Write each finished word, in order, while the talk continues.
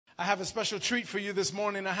I have a special treat for you this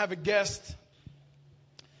morning. I have a guest.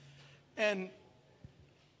 And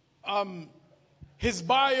his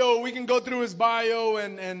bio, we can go through his bio,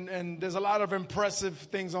 and there's a lot of impressive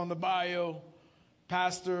things on the bio.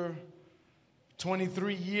 Pastor,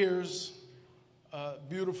 23 years,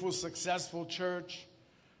 beautiful, successful church.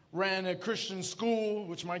 Ran a Christian school,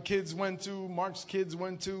 which my kids went to, Mark's kids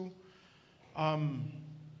went to. But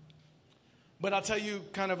I'll tell you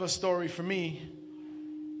kind of a story for me.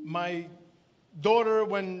 My daughter,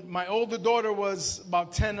 when my older daughter was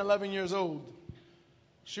about 10, 11 years old,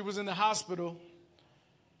 she was in the hospital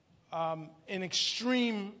in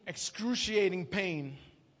extreme, excruciating pain.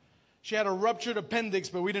 She had a ruptured appendix,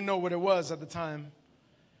 but we didn't know what it was at the time.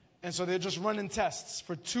 And so they're just running tests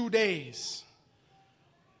for 2 days.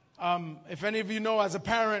 If any of you know as a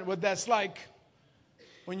parent what that's like,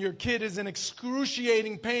 when your kid is in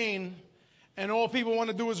excruciating pain and all people want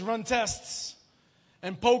to do is run tests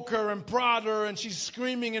and poke her and prod her, and she's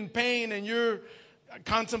screaming in pain, and you're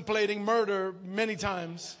contemplating murder many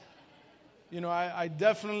times. You know, I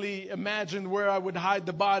definitely imagined where I would hide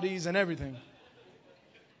the bodies and everything.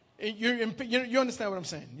 You understand what I'm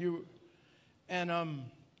saying?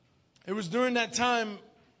 It was during that time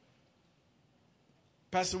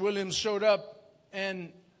Pastor Williams showed up,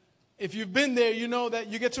 and if you've been there, you know that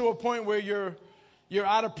you get to a point where you're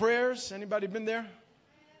out of prayers. Anybody been there?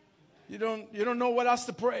 You don't know what else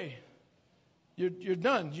to pray. You're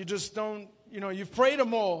done. You just don't, you've prayed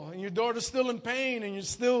them all, and your daughter's still in pain, and you're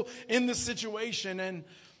still in this situation. And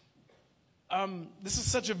this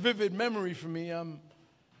is such a vivid memory for me.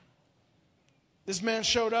 This man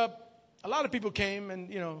showed up. A lot of people came,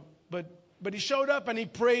 and but he showed up and he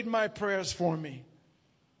prayed my prayers for me.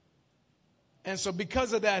 And so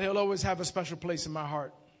because of that, he'll always have a special place in my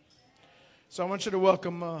heart. So I want you to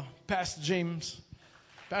welcome Pastor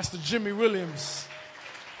Jimmy Williams.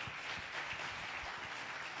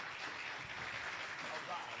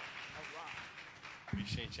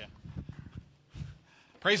 Appreciate you.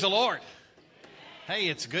 Praise the Lord. Hey,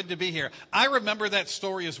 it's good to be here. I remember that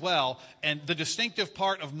story as well, and the distinctive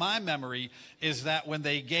part of my memory is that when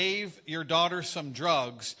they gave your daughter some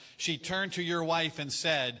drugs, she turned to your wife and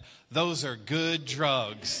said, "Those are good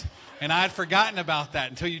drugs." And I'd forgotten about that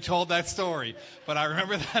until you told that story, but I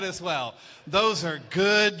remember that as well. Those are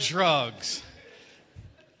good drugs.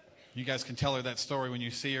 You guys can tell her that story when you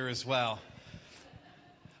see her as well.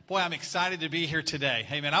 Boy, I'm excited to be here today.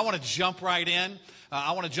 Hey, man, I want to jump right in.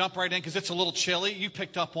 Because it's a little chilly. You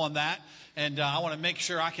picked up on that. And I want to make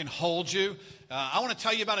sure I can hold you. I want to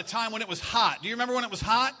tell you about a time when it was hot. Do you remember when it was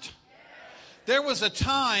hot? There was a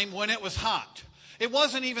time when it was hot. It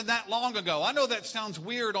wasn't even that long ago. I know that sounds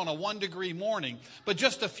weird on a 1-degree morning, but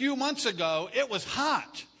just a few months ago, it was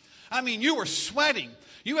hot. I mean, you were sweating.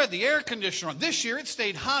 You had the air conditioner on. This year, it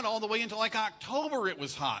stayed hot all the way into like October. It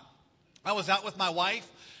was hot. I was out with my wife.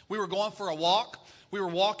 We were going for a walk. We were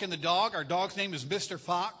walking the dog. Our dog's name is Mr.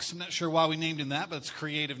 Fox. I'm not sure why we named him that, but it's a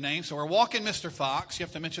creative name. So we're walking Mr. Fox. You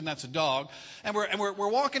have to mention that's a dog. And we're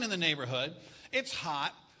walking in the neighborhood. It's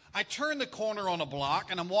hot. I turn the corner on a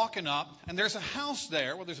block, and I'm walking up, and there's a house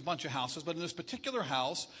there. Well, there's a bunch of houses, but in this particular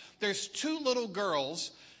house, there's 2 little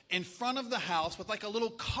girls in front of the house with like a little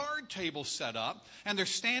card table set up, and they're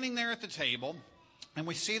standing there at the table. And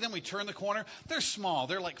we see them, we turn the corner. They're small.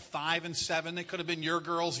 They're like 5 and 7. They could have been your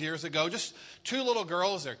girls years ago. Just 2 little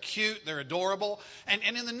girls. They're cute. They're adorable. And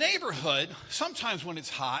in the neighborhood, sometimes when it's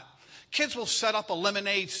hot, kids will set up a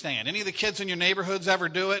lemonade stand. Any of the kids in your neighborhoods ever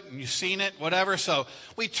do it? And you've seen it, whatever. So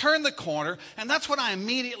we turn the corner, and that's what I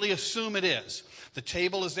immediately assume it is. The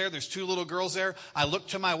table is there. There's 2 little girls there. I look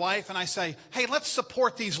to my wife, and I say, "Hey, let's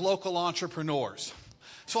support these local entrepreneurs."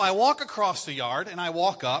 So I walk across the yard, and I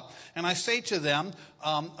walk up, and I say to them,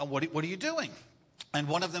 what are you doing? And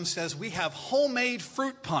one of them says, "We have homemade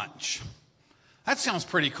fruit punch." That sounds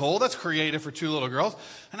pretty cool. That's creative for 2 little girls.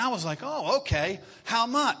 And I was like, "Oh, okay. How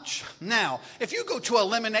much?" Now, if you go to a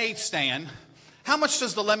lemonade stand, how much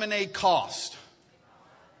does the lemonade cost?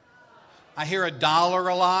 I hear $1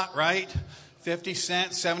 a lot, right? 50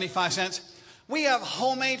 cents, 75 cents. We have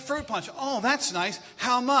homemade fruit punch. Oh, that's nice.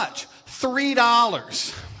 How much? $3.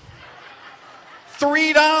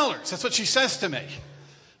 $3. That's what she says to me.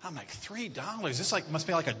 I'm like, $3? This must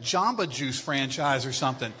be like a Jamba Juice franchise or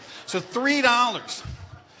something. So $3.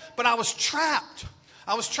 But I was trapped.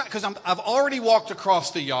 Because I've already walked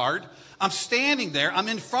across the yard. I'm standing there. I'm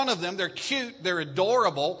in front of them. They're cute. They're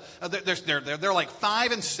adorable. They're like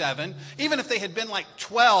 5 and 7. Even if they had been like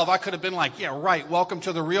 12, I could have been like, "Yeah, right. Welcome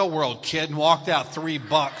to the real world, kid," and walked out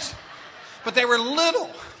 $3. But they were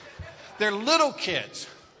little. They're little kids.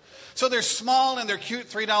 So they're small and they're cute,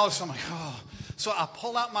 $3. So I'm like, oh. So I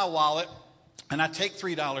pull out my wallet, and I take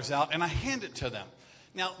 $3 out, and I hand it to them.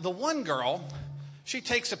 Now, the one girl, she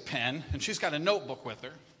takes a pen, and she's got a notebook with her.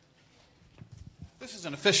 This is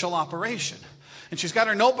an official operation. And she's got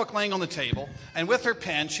her notebook laying on the table, and with her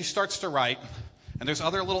pen, she starts to write, and there's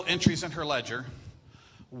other little entries in her ledger.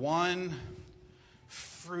 1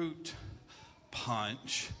 fruit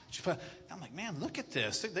punch. I'm like, man, look at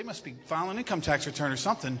this. They must be filing an income tax return or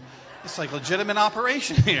something. It's like legitimate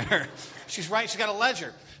operation here. She's got a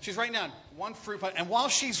ledger. She's writing down 1 fruit punch. And while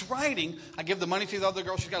she's writing, I give the money to the other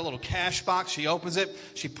girl. She's got a little cash box. She opens it.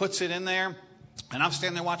 She puts it in there. And I'm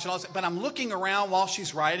standing there watching all this. But I'm looking around while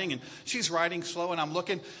she's writing. And she's writing slow. And I'm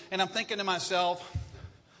looking. And I'm thinking to myself,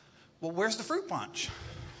 well, where's the fruit punch?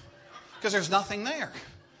 Because there's nothing there.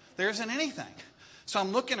 There isn't anything. So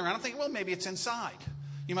I'm looking around. I'm thinking, well, maybe it's inside.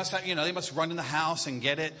 You must have, they must run in the house and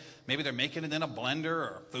get it. Maybe they're making it in a blender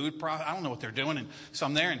or a food process. I don't know what they're doing. And so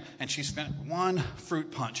I'm there, and she's spent 1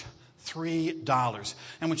 fruit punch, $3.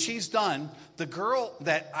 And when she's done, the girl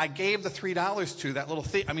that I gave the $3 to, that little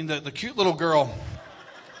the cute little girl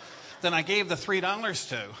that I gave the $3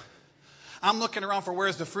 to, I'm looking around for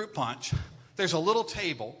where's the fruit punch. There's a little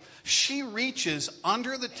table. She reaches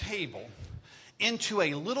under the table into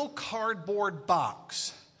a little cardboard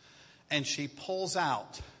box, and she pulls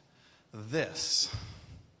out this.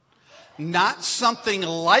 Not something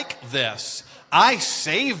like this. I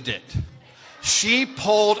saved it. She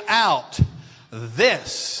pulled out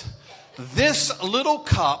this. This little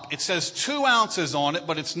cup, it says 2 ounces on it,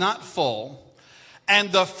 but it's not full.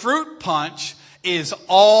 And the fruit punch is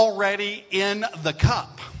already in the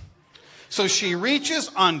cup. So she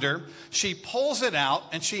reaches under, she pulls it out,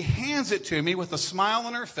 and she hands it to me with a smile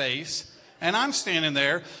on her face. And I'm standing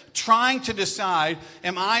there trying to decide,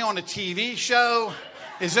 am I on a TV show?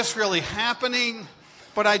 Is this really happening?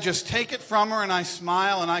 But I just take it from her and I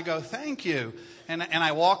smile and I go, thank you. And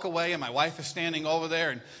I walk away, and my wife is standing over there,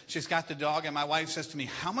 and she's got the dog. And my wife says to me,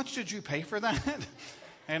 how much did you pay for that?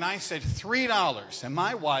 And I said, $3. And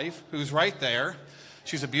my wife, who's right there,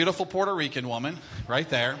 she's a beautiful Puerto Rican woman, right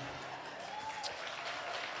there.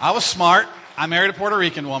 I was smart. I married a Puerto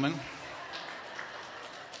Rican woman.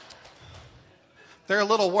 They're a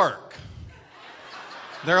little work.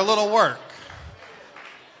 They're a little work.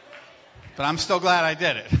 But I'm still glad I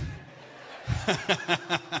did it.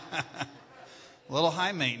 A little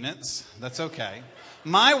high maintenance. That's okay.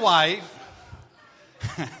 My wife,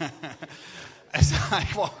 as I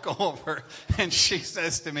walk over, and she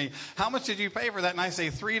says to me, how much did you pay for that? And I say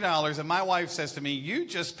 $3. And my wife says to me, you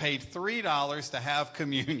just paid $3 to have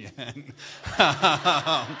communion.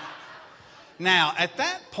 Now, at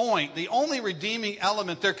that point, the only redeeming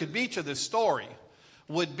element there could be to this story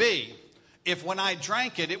would be if when I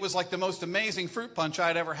drank it, it was like the most amazing fruit punch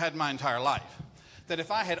I'd ever had in my entire life. That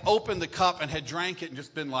if I had opened the cup and had drank it and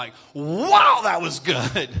just been like, wow, that was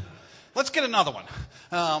good. Let's get another one.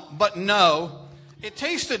 But no, it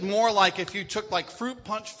tasted more like if you took like fruit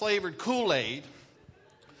punch flavored Kool-Aid,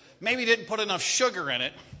 maybe didn't put enough sugar in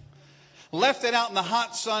it, left it out in the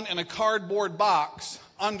hot sun in a cardboard box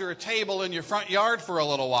under a table in your front yard for a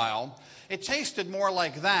little while. It tasted more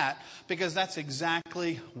like that because that's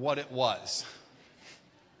exactly what it was.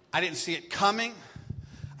 I didn't see it coming.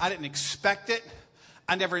 I didn't expect it.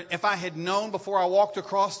 If I had known before I walked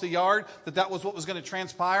across the yard that was what was going to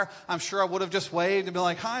transpire, I'm sure I would have just waved and been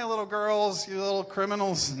like, hi, little girls, you little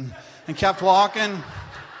criminals, and kept walking.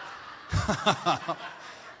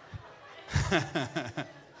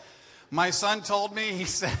 My son told me, he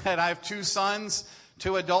said, I have 2 sons,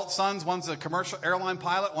 2 adult sons. One's a commercial airline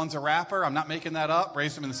pilot, one's a rapper. I'm not making that up.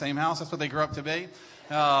 Raised them in the same house. That's what they grew up to be.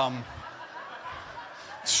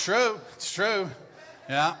 It's true. It's true.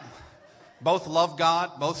 Yeah. Both love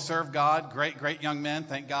God, both serve God. Great, great young men,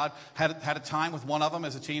 thank God. Had a time with one of them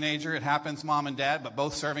as a teenager. It happens, mom and dad, but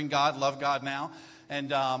both serving God, love God now. And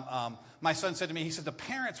my son said to me, he said, the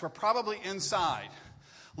parents were probably inside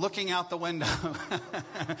looking out the window.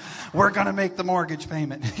 We're going to make the mortgage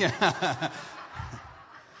payment.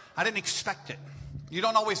 I didn't expect it. You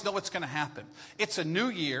don't always know what's going to happen. It's a new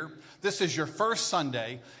year. This is your first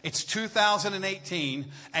Sunday. It's 2018,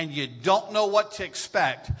 and you don't know what to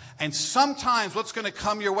expect. And sometimes what's going to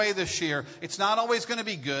come your way this year, it's not always going to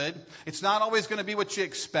be good. It's not always going to be what you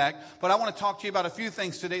expect. But I want to talk to you about a few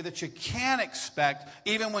things today that you can expect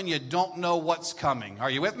even when you don't know what's coming. Are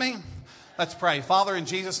you with me? Let's pray. Father, in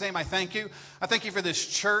Jesus' name, I thank you. I thank you for this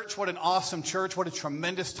church. What an awesome church. What a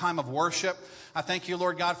tremendous time of worship. I thank you,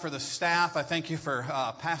 Lord God, for the staff. I thank you for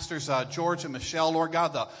Pastors George and Michelle, Lord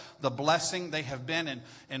God, the blessing they have been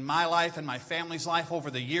in my life and my family's life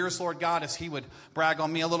over the years, Lord God, as he would brag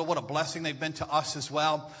on me a little. What a blessing they've been to us as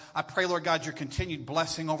well. I pray, Lord God, your continued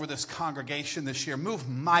blessing over this congregation this year. Move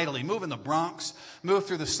mightily. Move in the Bronx. Move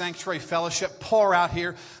through the Sanctuary Fellowship. Pour out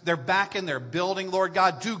here. They're back in their building, Lord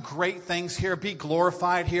God. Do great things here. Be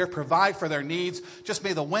glorified here. Provide for their needs. Just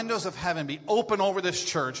may the windows of heaven be open over this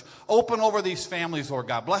church. Open over these families, Lord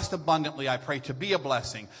God. Blessed abundantly, I pray, to be a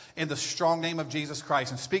blessing in the strong name of Jesus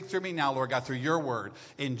Christ. And speak through me now, Lord God, through your word.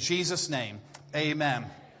 In Jesus' name, amen.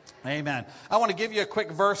 Amen. I want to give you a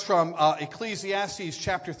quick verse from Ecclesiastes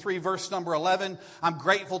chapter 3, verse number 11. I'm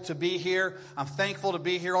grateful to be here. I'm thankful to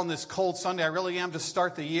be here on this cold Sunday. I really am to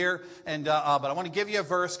start the year. But I want to give you a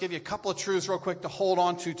verse, give you a couple of truths real quick to hold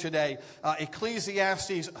on to today.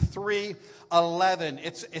 Ecclesiastes 3:11.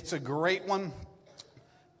 It's a great one.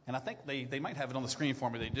 And I think they might have it on the screen for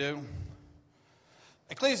me. They do.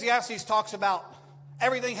 Ecclesiastes talks about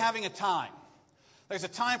everything having a time. There's a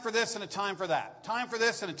time for this and a time for that. Time for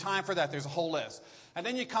this and a time for that. There's a whole list. And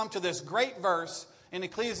then you come to this great verse in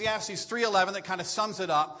Ecclesiastes 3:11 that kind of sums it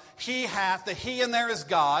up. He hath, the he in there is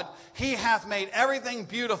God. He hath made everything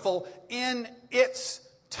beautiful in its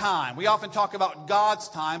time. We often talk about God's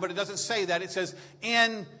time, but it doesn't say that. It says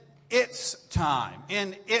in its time.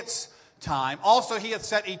 In its time. Also, he hath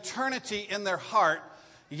set eternity in their heart,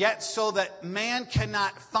 yet so that man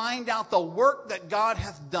cannot find out the work that God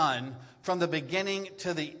hath done from the beginning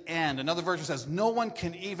to the end. Another version says, no one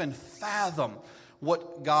can even fathom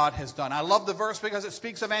what God has done. I love the verse because it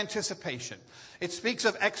speaks of anticipation. It speaks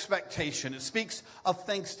of expectation. It speaks of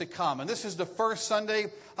things to come. And this is the first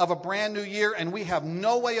Sunday of a brand new year, and we have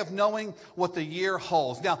no way of knowing what the year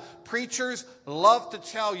holds. Now, preachers love to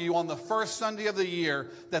tell you on the first Sunday of the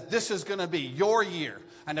year that this is going to be your year,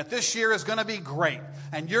 and that this year is going to be great,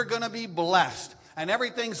 and you're going to be blessed. And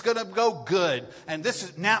everything's going to go good. And this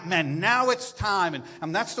is now, man, now it's time.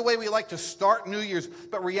 And that's the way we like to start New Year's.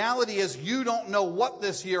 But reality is you don't know what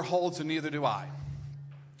this year holds, and neither do I.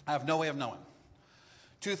 I have no way of knowing.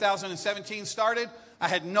 2017 started. I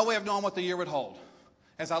had no way of knowing what the year would hold.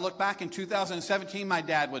 As I look back in 2017, my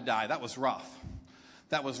dad would die. That was rough.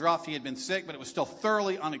 That was rough. He had been sick, but it was still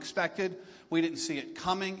thoroughly unexpected. We didn't see it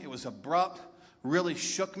coming. It was abrupt. Really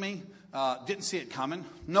shook me. Didn't see it coming.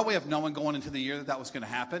 No way of knowing going into the year that was going to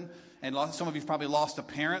happen. And some of you probably lost a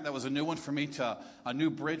parent. That was a new one for me, a new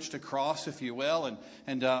bridge to cross, if you will,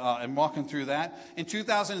 and walking through that. In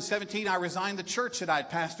 2017, I resigned the church that I'd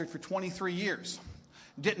pastored for 23 years.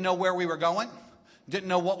 Didn't know where we were going. Didn't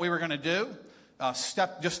know what we were going to do.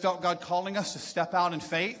 Just felt God calling us to step out in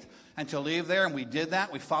faith and to leave there, and we did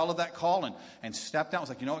that. We followed that call and stepped out. I was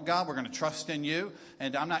like, you know what, God, we're going to trust in you.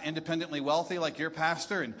 And I'm not independently wealthy like your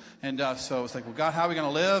pastor. So it's like, well, God, how are we going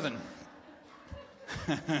to live? And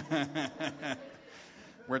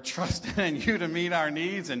we're trusting in you to meet our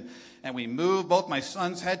needs. And we moved. Both my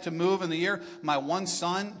sons had to move in the year. My one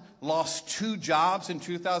son lost 2 jobs in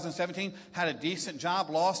 2017, had a decent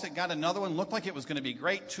job, lost it, got another one, looked like it was going to be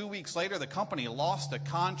great. 2 weeks later, the company lost a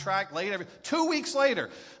contract, 2 weeks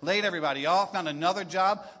later, laid everybody off, found another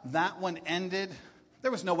job. That one ended.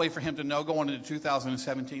 There was no way for him to know going into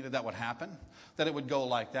 2017 that would happen, that it would go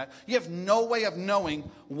like that. You have no way of knowing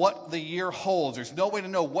what the year holds. There's no way to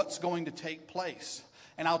know what's going to take place.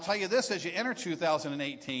 And I'll tell you this, as you enter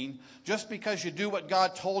 2018, just because you do what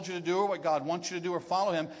God told you to do or what God wants you to do or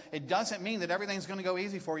follow him, it doesn't mean that everything's going to go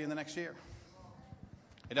easy for you in the next year.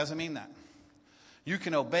 It doesn't mean that. You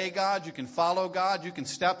can obey God, you can follow God, you can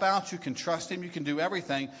step out, you can trust him, you can do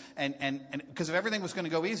everything. And because if everything was going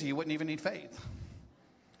to go easy, you wouldn't even need faith.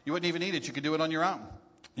 You wouldn't even need it. You could do it on your own.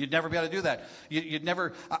 You'd never be able to do that. You'd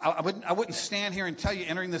never. I wouldn't stand here and tell you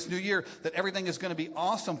entering this new year that everything is going to be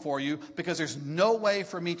awesome for you, because there's no way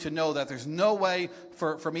for me to know that. There's no way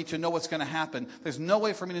for me to know what's going to happen. There's no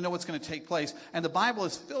way for me to know what's going to take place. And the Bible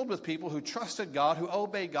is filled with people who trusted God, who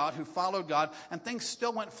obeyed God, who followed God, and things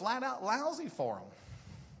still went flat out lousy for them.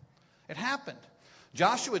 It happened.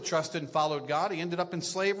 Joshua trusted and followed God. He ended up in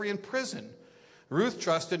slavery in prison. Ruth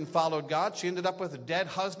trusted and followed God. She ended up with a dead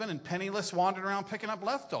husband and penniless, wandering around picking up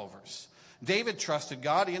leftovers. David trusted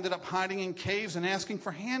God. He ended up hiding in caves and asking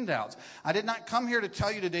for handouts. I did not come here to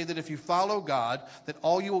tell you today that if you follow God, that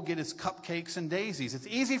all you will get is cupcakes and daisies. It's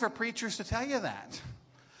easy for preachers to tell you that.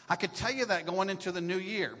 I could tell you that going into the new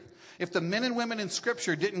year. If the men and women in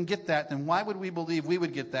Scripture didn't get that, then why would we believe we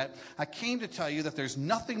would get that? I came to tell you that there's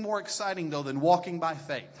nothing more exciting, though, than walking by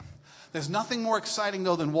faith. There's nothing more exciting,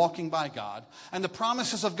 though, than walking by God. And the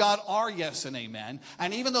promises of God are yes and amen.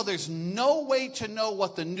 And even though there's no way to know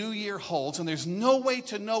what the new year holds, and there's no way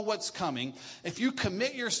to know what's coming, if you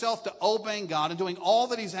commit yourself to obeying God and doing all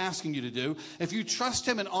that He's asking you to do, if you trust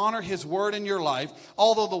Him and honor His word in your life,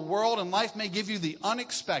 although the world and life may give you the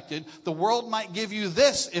unexpected, the world might give you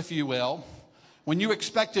this, if you will, when you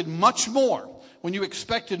expected much more. When you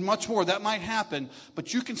expected much more, that might happen,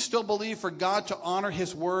 but you can still believe for God to honor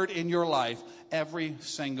His word in your life every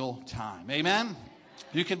single time. Amen?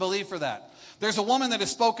 You can believe for that. There's a woman that is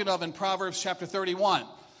spoken of in Proverbs chapter 31.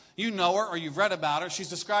 You know her or you've read about her. She's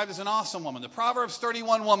described as an awesome woman. The Proverbs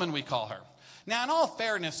 31 woman, we call her. Now, in all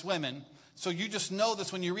fairness, women, so you just know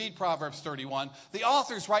this when you read Proverbs 31, the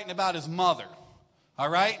author's writing about his mother. All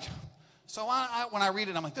right? So when I read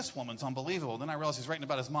it, I'm like, this woman's unbelievable. Then I realize he's writing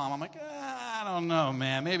about his mom. I'm like, I don't know,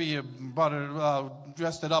 man. Maybe you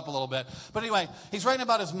dressed it up a little bit. But anyway, he's writing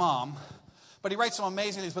about his mom. But he writes some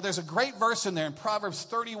amazing things. But there's a great verse in there in Proverbs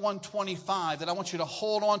 31:25 that I want you to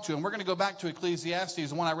hold on to. And we're going to go back to Ecclesiastes,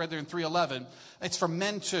 the one I read there in 3:11. It's for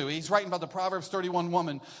men too. He's writing about the Proverbs 31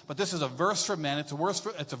 woman. But this is a verse for men. It's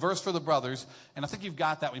a verse for the brothers. And I think you've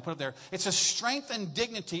got that when you put it there. It says, strength and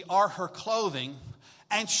dignity are her clothing.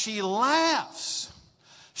 And she laughs.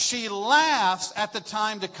 She laughs at the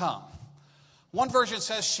time to come. One version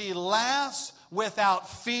says she laughs without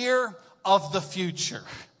fear of the future.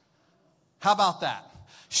 How about that?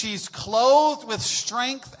 She's clothed with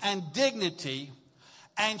strength and dignity,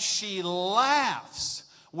 and she laughs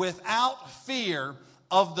without fear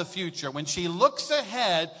of the future. When she looks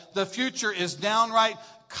ahead, the future is downright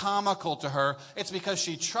comical to her. It's because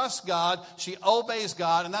she trusts God, she obeys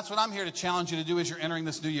God, and that's what I'm here to challenge you to do as you're entering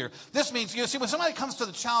this new year. This means, you see, when somebody comes to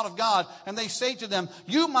the child of God and they say to them,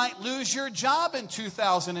 you might lose your job in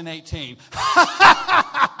 2018.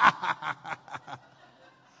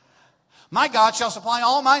 My God shall supply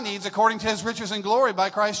all my needs according to His riches and glory by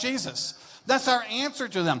Christ Jesus. That's our answer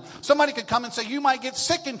to them. Somebody could come and say, you might get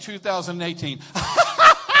sick in 2018.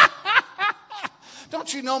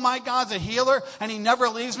 Don't you know my God's a healer and He never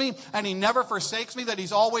leaves me and He never forsakes me, that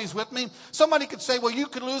He's always with me? Somebody could say, well, you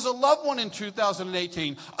could lose a loved one in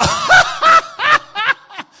 2018.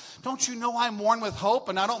 Don't you know I mourn with hope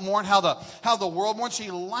and I don't mourn how the world mourns?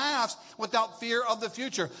 She laughs without fear of the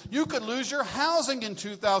future. You could lose your housing in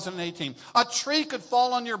 2018. A tree could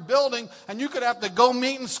fall on your building and you could have to go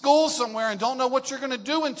meet in school somewhere and don't know what you're going to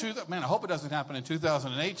do in 2018. Man, I hope it doesn't happen in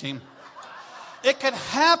 2018. It could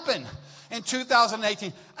happen in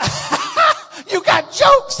 2018. You got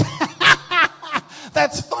jokes.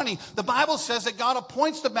 That's funny. The Bible says that God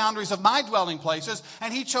appoints the boundaries of my dwelling places,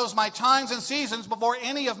 and He chose my times and seasons before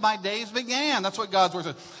any of my days began. That's what God's word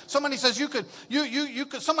says. Somebody says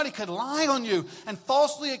somebody could lie on you and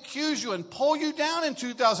falsely accuse you and pull you down in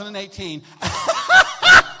 2018.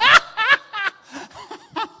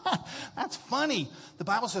 That's funny. The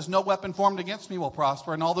Bible says, no weapon formed against me will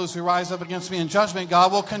prosper, and all those who rise up against me in judgment,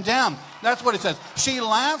 God will condemn. That's what it says. She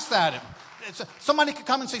laughs at him. Somebody could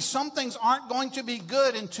come and say, some things aren't going to be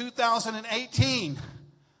good in 2018.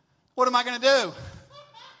 What am I going to do?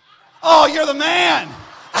 Oh, you're the man.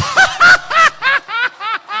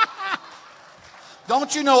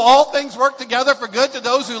 Don't you know all things work together for good to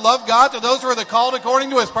those who love God, to those who are the called according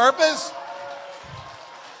to His purpose?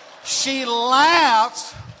 She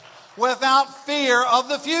laughs without fear of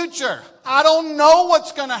the future. I don't know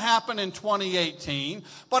what's going to happen in 2018,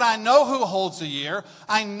 but I know who holds the year.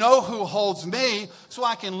 I know who holds me, so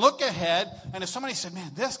I can look ahead. And if somebody said,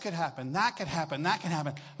 man, this could happen, that could happen, that can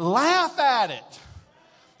happen, laugh at it.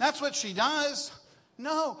 That's what she does.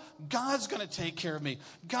 No, God's going to take care of me.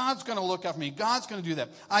 God's going to look after me. God's going to do that.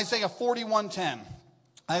 Isaiah 41:10.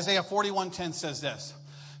 Isaiah 41:10 says this.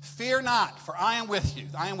 Fear not, for I am with you.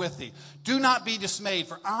 I am with thee. Do not be dismayed,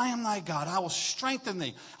 for I am thy God. I will strengthen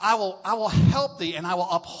thee. I will help thee, and I will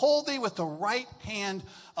uphold thee with the right hand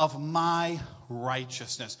of my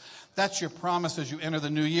righteousness. That's your promise as you enter the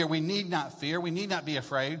new year. We need not fear. We need not be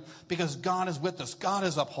afraid, because God is with us. God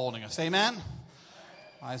is upholding us. Amen?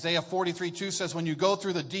 Isaiah 43:2 says, when you go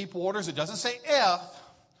through the deep waters, it doesn't say if.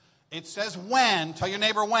 It says when. Tell your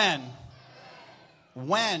neighbor when.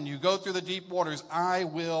 When you go through the deep waters, I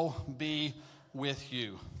will be with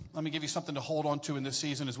you. Let me give you something to hold on to in this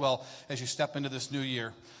season as well as you step into this new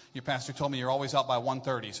year. Your pastor told me you're always out by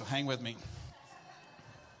 1:30, so hang with me.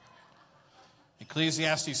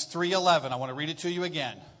 Ecclesiastes 3:11. I want to read it to you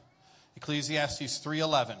again. Ecclesiastes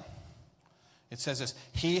 3:11. It says this.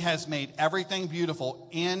 He has made everything beautiful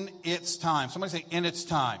in its time. Somebody say, in its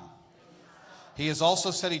time. He has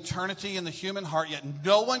also set eternity in the human heart, yet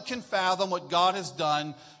no one can fathom what God has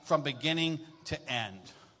done from beginning to end.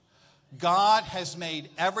 God has made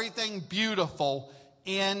everything beautiful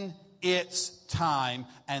in its time,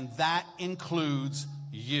 and that includes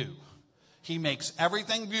you. He makes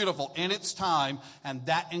everything beautiful in its time, and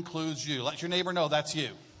that includes you. Let your neighbor know that's you.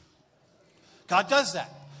 God does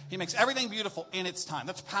that. He makes everything beautiful in its time.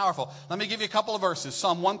 That's powerful. Let me give you a couple of verses.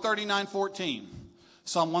 Psalm 139:14.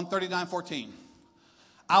 Psalm 139:14.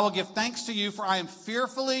 I will give thanks to you, for I am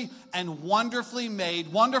fearfully and wonderfully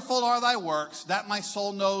made. Wonderful are thy works, that my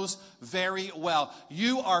soul knows very well.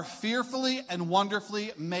 You are fearfully and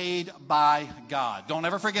wonderfully made by God. Don't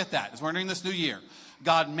ever forget that as we're entering this new year.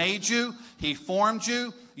 God made you. He formed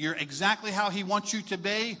you. You're exactly how He wants you to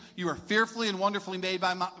be. You are fearfully and wonderfully made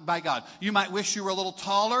by God. You might wish you were a little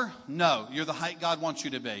taller. No, you're the height God wants you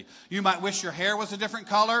to be. You might wish your hair was a different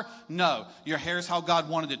color. No, your hair is how God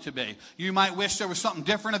wanted it to be. You might wish there was something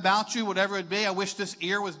different about you, whatever it be. I wish this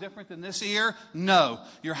ear was different than this ear. No,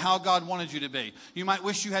 you're how God wanted you to be. You might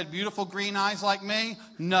wish you had beautiful green eyes like me.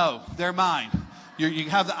 No, they're mine. You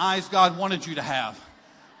have the eyes God wanted you to have.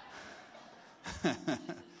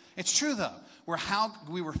 It's true, though.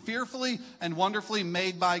 We were fearfully and wonderfully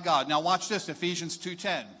made by God. Now watch this, Ephesians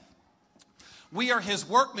 2:10. We are His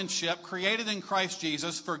workmanship, created in Christ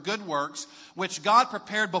Jesus for good works, which God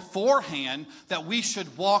prepared beforehand that we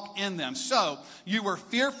should walk in them. So, you were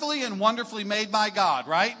fearfully and wonderfully made by God,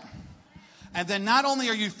 right? And then not only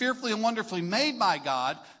are you fearfully and wonderfully made by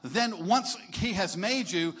God, then once He has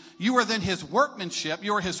made you, you are then His workmanship,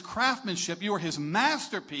 you are His craftsmanship, you are His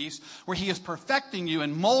masterpiece, where He is perfecting you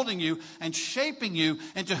and molding you and shaping you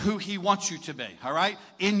into who He wants you to be, all right?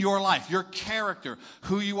 In your life, your character,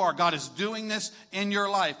 who you are. God is doing this in your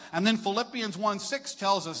life. And then Philippians 1:6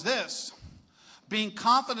 tells us this: being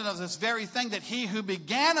confident of this very thing, that He who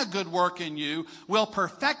began a good work in you will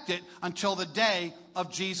perfect it until the day of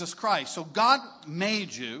Jesus Christ. So God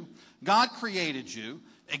made you. God created you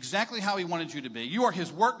exactly how He wanted you to be. You are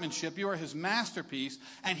His workmanship. You are His masterpiece.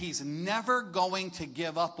 And He's never going to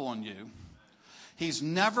give up on you. He's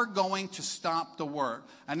never going to stop the work.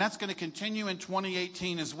 And that's going to continue in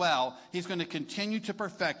 2018 as well. He's going to continue to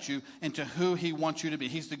perfect you into who He wants you to be.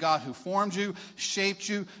 He's the God who formed you, shaped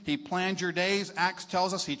you. He planned your days. Acts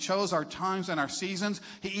tells us He chose our times and our seasons.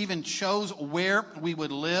 He even chose where we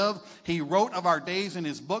would live. He wrote of our days in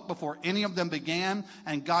His book before any of them began.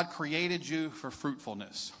 And God created you for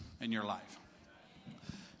fruitfulness in your life.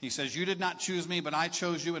 He says, you did not choose me, but I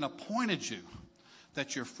chose you and appointed you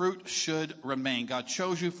that your fruit should remain. God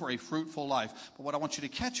chose you for a fruitful life. But what I want you to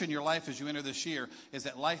catch in your life as you enter this year is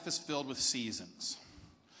that life is filled with seasons.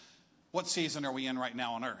 What season are we in right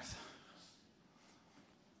now on earth?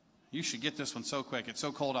 You should get this one so quick. It's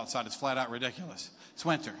so cold outside, it's flat out ridiculous. It's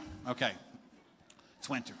winter. Okay. It's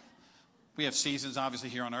winter. We have seasons, obviously,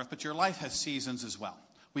 here on earth, but your life has seasons as well.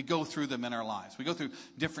 We go through them in our lives. We go through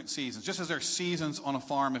different seasons. Just as there are seasons on a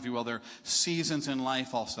farm, if you will, there are seasons in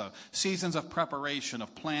life also. Seasons of preparation,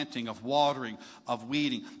 of planting, of watering, of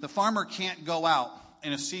weeding. The farmer can't go out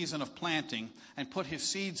in a season of planting and put his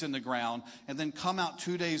seeds in the ground and then come out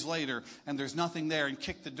 2 days later and there's nothing there and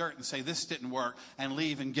kick the dirt and say, this didn't work, and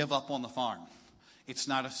leave and give up on the farm. It's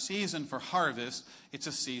not a season for harvest. It's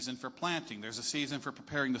a season for planting. There's a season for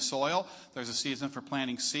preparing the soil. There's a season for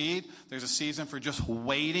planting seed. There's a season for just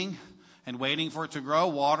waiting and waiting for it to grow,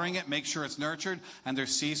 watering it, make sure it's nurtured. And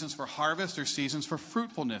there's seasons for harvest. There's seasons for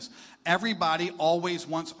fruitfulness. Everybody always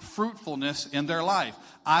wants fruitfulness in their life.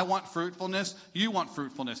 I want fruitfulness. You want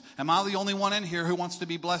fruitfulness. Am I the only one in here who wants to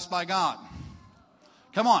be blessed by God?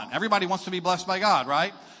 Come on. Everybody wants to be blessed by God,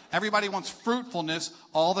 right? Everybody wants fruitfulness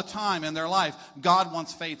all the time in their life. God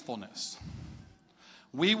wants faithfulness.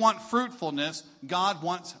 We want fruitfulness. God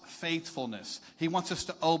wants faithfulness. He wants us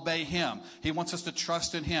to obey Him. He wants us to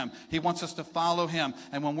trust in Him. He wants us to follow Him.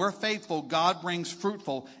 And when we're faithful, God brings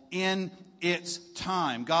fruitful in its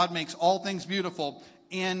time. God makes all things beautiful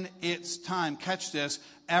in its time. Catch this.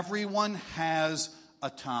 Everyone has a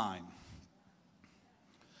time.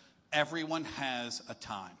 Everyone has a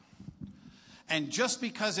time. And just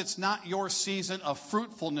because it's not your season of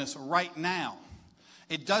fruitfulness right now,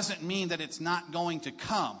 it doesn't mean that it's not going to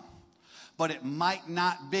come. But it might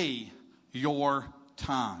not be your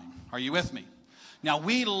time. Are you with me? Now,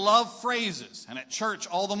 we love phrases, and at church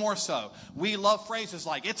all the more so. We love phrases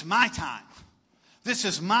like, it's my time. This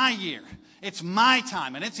is my year. It's my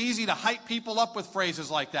time. And it's easy to hype people up with phrases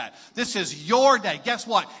like that. This is your day. Guess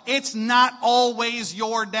what? It's not always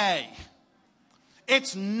your day.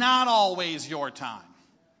 It's not always your time.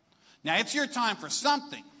 Now, it's your time for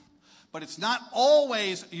something, but it's not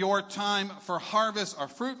always your time for harvest or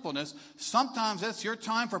fruitfulness. Sometimes it's your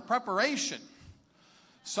time for preparation.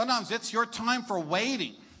 Sometimes it's your time for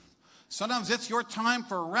waiting. Sometimes it's your time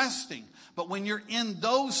for resting. But when you're in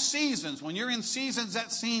those seasons, when you're in seasons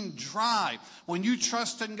that seem dry, when you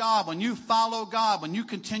trust in God, when you follow God, when you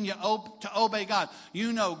continue to obey God,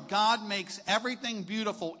 you know God makes everything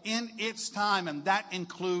beautiful in its time, and that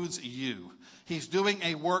includes you. He's doing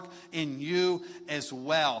a work in you as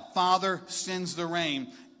well. Father sends the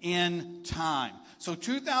rain in time. So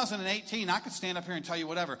 2018, I could stand up here and tell you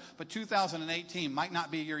whatever, but 2018 might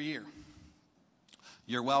not be your year.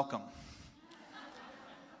 You're welcome.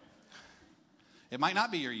 It might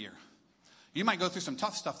not be your year. You might go through some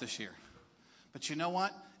tough stuff this year. But you know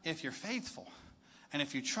what? If you're faithful and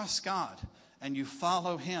if you trust God and you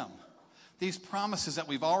follow Him, these promises that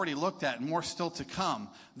we've already looked at and more still to come,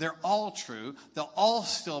 they're all true. They'll all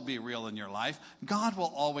still be real in your life. God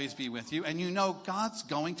will always be with you. And you know God's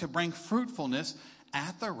going to bring fruitfulness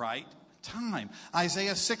at the right time.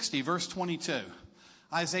 Isaiah 60, verse 22.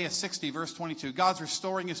 Isaiah 60, verse 22. God's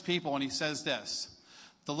restoring His people, and He says this.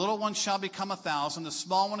 The little one shall become 1,000, the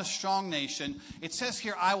small one a strong nation. It says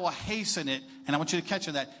here, I will hasten it, and I want you to catch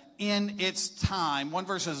that, in its time. One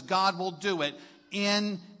verse says, God will do it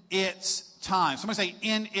in its time. Somebody say,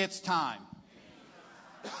 in its time.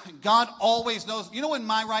 God always knows. You know when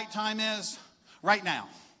my right time is? Right now.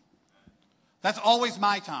 That's always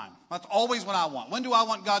my time. That's always what I want. When do I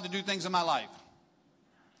want God to do things in my life?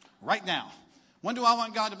 Right now. When do I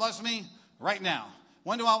want God to bless me? Right now.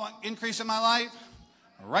 When do I want increase in my life?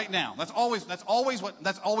 Right now. That's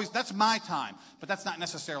my time. But that's not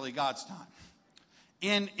necessarily God's time.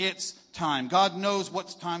 In its time. God knows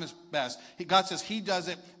what time is best. God says He does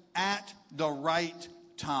it at the right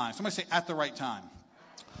time. Somebody say, at the right time.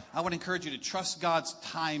 I would encourage you to trust God's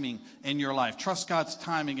timing in your life. Trust God's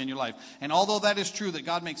timing in your life. And although that is true, that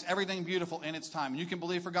God makes everything beautiful in its time, and you can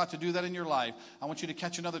believe for God to do that in your life, I want you to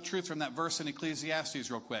catch another truth from that verse in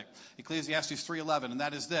Ecclesiastes real quick. Ecclesiastes 3:11, and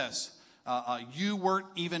that is this. You weren't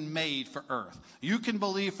even made for earth. You can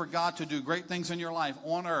believe for God to do great things in your life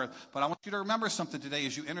on earth, but I want you to remember something today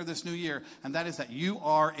as you enter this new year, and that is that you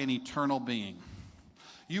are an eternal being.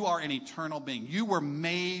 You are an eternal being. You were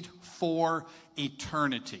made for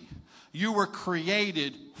eternity. You were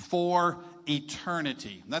created for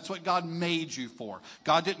eternity. That's what God made you for.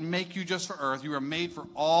 God didn't make you just for earth. You were made for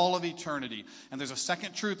all of eternity. And there's a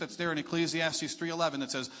second truth that's there in Ecclesiastes 3:11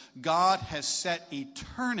 that says, God has set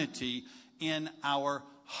eternity in our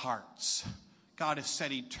hearts. God has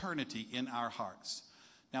set eternity in our hearts.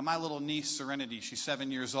 Now, my little niece, Serenity, she's 7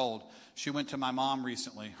 years old. She went to my mom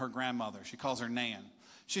recently, her grandmother. She calls her Nan.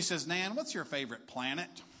 She says, Nan, what's your favorite planet?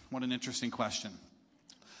 What an interesting question.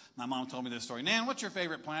 My mom told me this story. Nan, what's your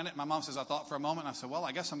favorite planet? My mom says, I thought for a moment. I said, well,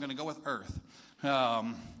 I guess I'm going to go with Earth.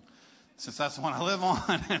 Since that's the one I live on,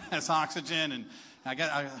 and has oxygen. And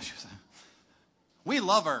she said, we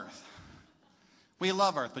love Earth. We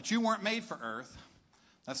love Earth. But you weren't made for Earth.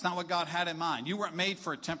 That's not what God had in mind. You weren't made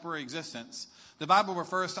for a temporary existence. The Bible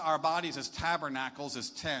refers to our bodies as tabernacles, as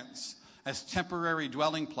tents, as temporary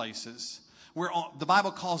dwelling places. The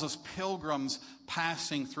Bible calls us pilgrims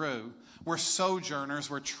passing through. We're sojourners.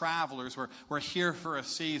 We're travelers. We're here for a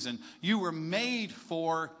season. You were made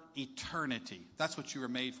for eternity. That's what you were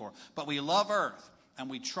made for. But we love earth, and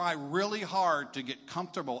we try really hard to get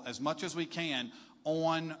comfortable as much as we can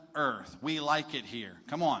on earth. We like it here.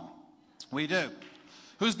 Come on. We do.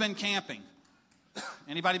 Who's been camping?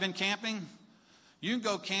 Anybody been camping? You can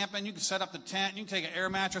go camping, you can set up the tent, you can take an air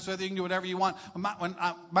mattress with you, you can do whatever you want.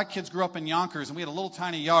 My kids grew up in Yonkers, and we had a little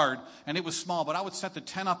tiny yard, and it was small, but I would set the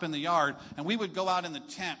tent up in the yard, and we would go out in the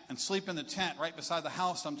tent and sleep in the tent right beside the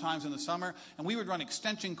house sometimes in the summer, and we would run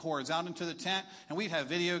extension cords out into the tent, and we'd have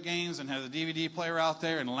video games and have the DVD player out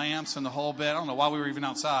there and lamps and the whole bit. I don't know why we were even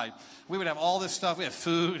outside. We would have all this stuff. We have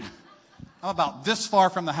food. I'm about this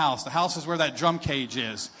far from the house. The house is where that drum cage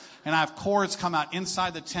is. And I have cords come out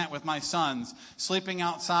inside the tent with my sons, sleeping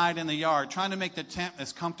outside in the yard, trying to make the tent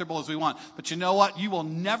as comfortable as we want. But you know what? You will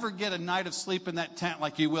never get a night of sleep in that tent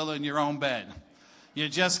like you will in your own bed. You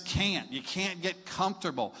just can't. You can't get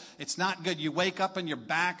comfortable. It's not good. You wake up and your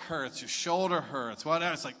back hurts, your shoulder hurts,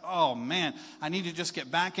 whatever. It's like, oh, man, I need to just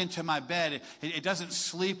get back into my bed. It doesn't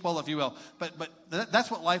sleep well, if you will. But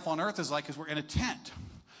that's what life on earth is like, is we're in a tent.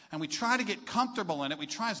 And we try to get comfortable in it. We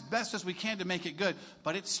try as best as we can to make it good.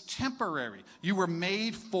 But it's temporary. You were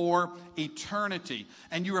made for eternity.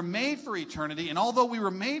 And you were made for eternity. And although we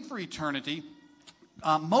were made for eternity,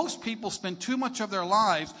 most people spend too much of their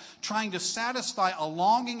lives trying to satisfy a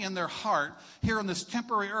longing in their heart here on this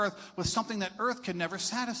temporary earth with something that earth can never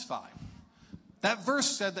satisfy. That verse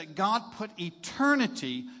said that God put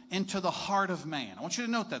eternity into the heart of man. I want you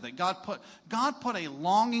to note that God put a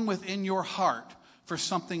longing within your heart for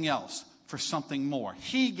something else, for something more.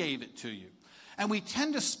 He gave it to you. And we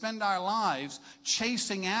tend to spend our lives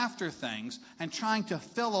chasing after things and trying to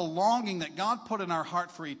fill a longing that God put in our heart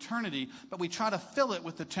for eternity, but we try to fill it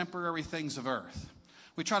with the temporary things of earth.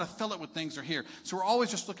 We try to fill it with things that are here. So we're always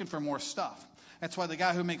just looking for more stuff. That's why the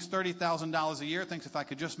guy who makes $30,000 a year thinks if I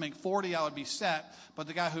could just make 40, I would be set. But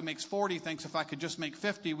the guy who makes 40 thinks if I could just make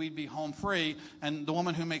 50, we'd be home free. And the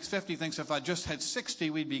woman who makes 50 thinks if I just had 60,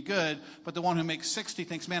 we'd be good. But the one who makes 60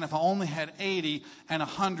 thinks, man, if I only had 80 and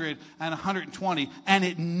 100 and 120. And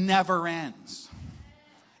it never ends.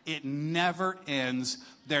 It never ends.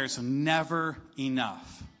 There's never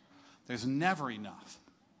enough. There's never enough.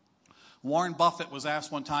 Warren Buffett was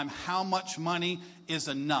asked one time, how much money is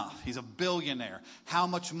enough? He's a billionaire. How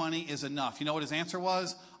much money is enough? You know what his answer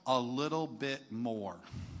was? A little bit more.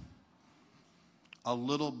 A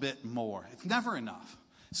little bit more. It's never enough.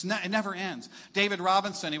 It never ends. David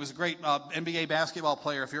Robinson, he was a great NBA basketball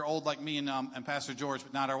player. If you're old like me and Pastor George,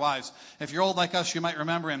 but not our wives. If you're old like us, you might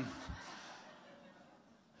remember him.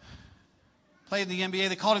 Played in the NBA.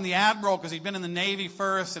 They called him the Admiral because he'd been in the Navy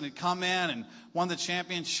first and had come in and won the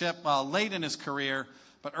championship late in his career.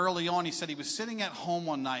 But early on, he said he was sitting at home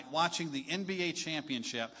one night watching the NBA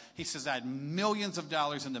championship. He says, I had millions of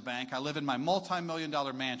dollars in the bank. I live in my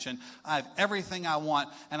multi-million-dollar mansion. I have everything I want.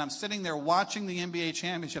 And I'm sitting there watching the NBA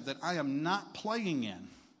championship that I am not playing in.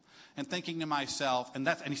 And thinking to myself, and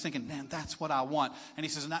he's thinking, man, that's what I want. And he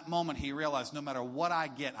says, in that moment, he realized no matter what I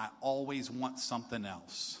get, I always want something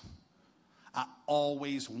else. I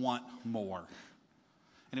always want more.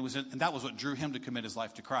 And that was what drew him to commit his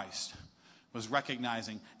life to Christ, was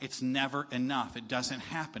recognizing it's never enough. It doesn't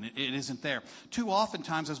happen. It isn't there. Too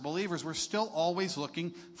oftentimes as believers, we're still always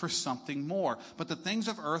looking for something more. But the things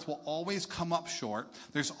of earth will always come up short.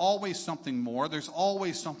 There's always something more. There's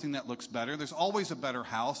always something that looks better. There's always a better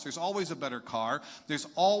house. There's always a better car. There's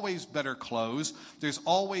always better clothes. There's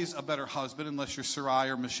always a better husband, unless you're Sarai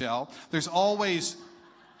or Michelle. There's always...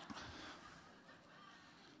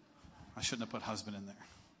 I shouldn't have put husband in there.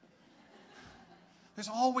 There's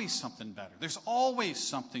always something better. There's always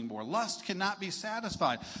something more. Lust cannot be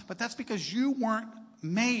satisfied. But that's because you weren't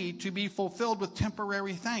made to be fulfilled with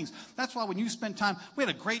temporary things. That's why when you spend time, we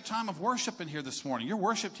had a great time of worship in here this morning. Your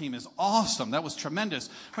worship team is awesome. That was tremendous.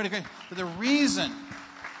 But the reason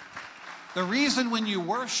when you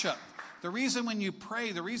worship, the reason when you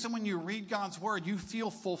pray, the reason when you read God's word, you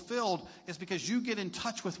feel fulfilled is because you get in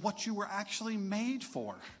touch with what you were actually made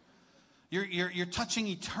for. You're touching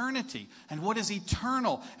eternity and what is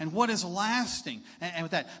eternal and what is lasting and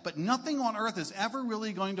with that. But nothing on earth is ever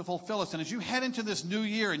really going to fulfill us. And as you head into this new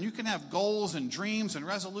year, and you can have goals and dreams and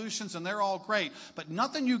resolutions, and they're all great, but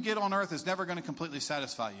nothing you get on earth is never going to completely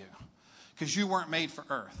satisfy you because you weren't made for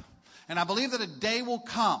earth. And I believe that a day will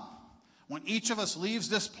come when each of us leaves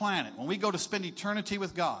this planet, when we go to spend eternity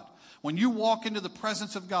with God. When you walk into the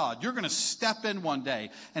presence of God, you're going to step in one day.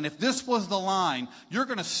 And if this was the line, you're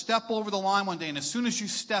going to step over the line one day. And as soon as you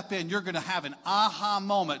step in, you're going to have an aha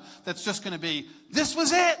moment that's just going to be, this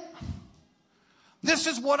was it. This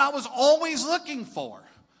is what I was always looking for.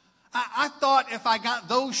 I thought if I got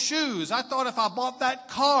those shoes, I thought if I bought that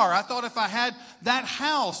car, I thought if I had that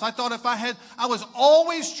house, I was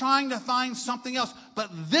always trying to find something else. But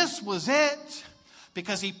this was it.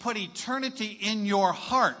 Because he put eternity in your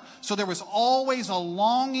heart. So there was always a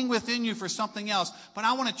longing within you for something else. But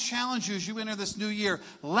I want to challenge you as you enter this new year.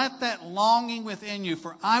 Let that longing within you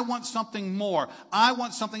for I want something more. I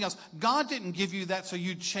want something else. God didn't give you that so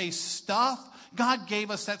you'd chase stuff. God gave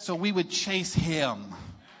us that so we would chase him.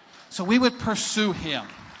 So we would pursue him.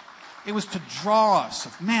 It was to draw us.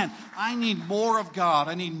 Man, I need more of God.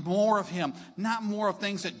 I need more of him. Not more of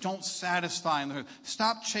things that don't satisfy.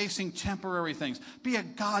 Stop chasing temporary things. Be a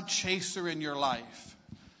God chaser in your life.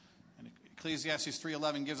 And Ecclesiastes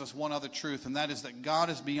 3:11 gives us one other truth, and that is that God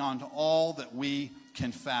is beyond all that we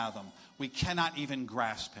can fathom. We cannot even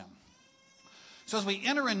grasp him. So as we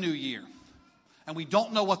enter a new year, and we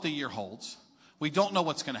don't know what the year holds, we don't know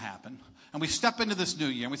what's going to happen, and we step into this new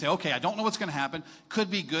year and we say, okay, I don't know what's going to happen. Could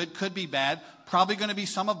be good, could be bad. Probably going to be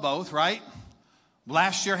some of both, right?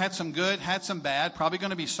 Last year had some good, had some bad. Probably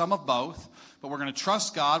going to be some of both. But we're going to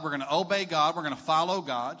trust God. We're going to obey God. We're going to follow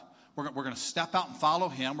God. We're going to step out and follow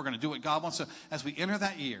him. We're going to do what God wants to. As we enter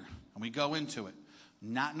that year and we go into it,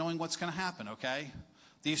 not knowing what's going to happen, okay?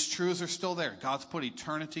 These truths are still there. God's put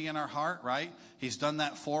eternity in our heart, right? He's done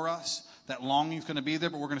that for us. That longing is going to be there,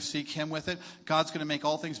 but we're going to seek him with it. God's going to make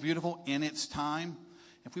all things beautiful in its time.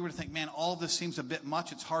 If we were to think, man, all of this seems a bit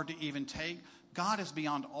much, it's hard to even take. God is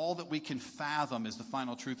beyond all that we can fathom is the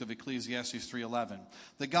final truth of Ecclesiastes 3:11.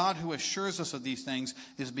 The God who assures us of these things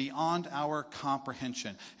is beyond our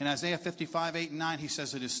comprehension. In Isaiah 55:8-9, he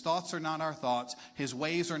says that his thoughts are not our thoughts, his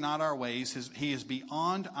ways are not our ways, he is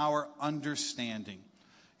beyond our understanding.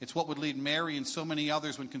 It's what would lead Mary and so many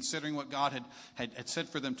others, when considering what God had said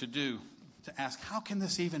for them to do, to ask, how can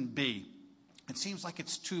this even be? It seems like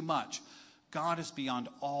it's too much. God is beyond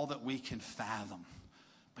all that we can fathom.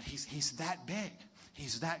 But he's that big.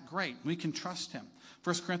 He's that great. We can trust him.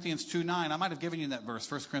 1 Corinthians 2:9. I might have given you that verse.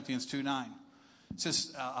 1 Corinthians 2:9. It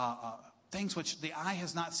says, things which the eye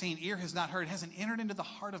has not seen, ear has not heard, hasn't entered into the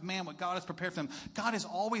heart of man what God has prepared for them. God is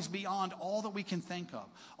always beyond all that we can think of,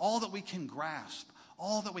 all that we can grasp,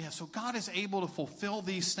 all that we have. So God is able to fulfill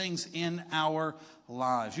these things in our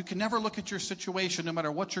lives. You can never look at your situation, no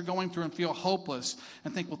matter what you're going through, and feel hopeless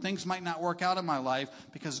and think, well, things might not work out in my life,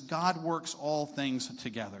 because God works all things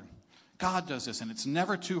together. God does this, and it's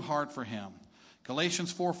never too hard for him.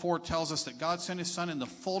 Galatians 4:4 tells us that God sent his son in the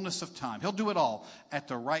fullness of time. He'll do it all at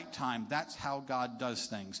the right time. That's how God does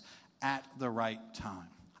things, at the right time.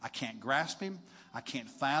 I can't grasp him. I can't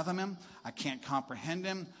fathom him. I can't comprehend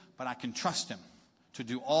him, but I can trust him to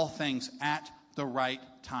do all things at the right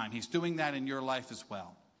time. He's doing that in your life as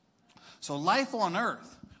well. So life on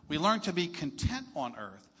earth, we learn to be content on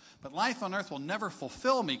earth, but life on earth will never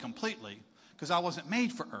fulfill me completely, because I wasn't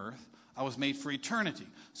made for earth. I was made for eternity.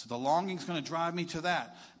 So the longing's going to drive me to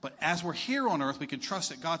that. But as we're here on earth, we can trust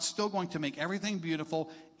that God's still going to make everything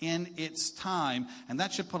beautiful in its time. And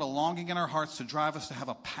that should put a longing in our hearts to drive us to have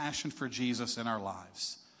a passion for Jesus in our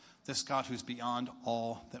lives. This God who's beyond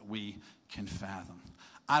all that we can fathom.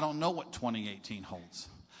 I don't know what 2018 holds.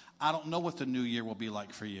 I don't know what the new year will be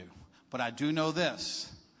like for you. But I do know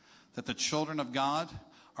this, that the children of God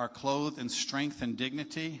are clothed in strength and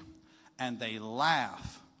dignity, and they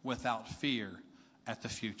laugh without fear at the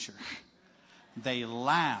future. They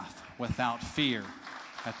laugh without fear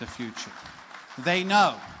at the future. They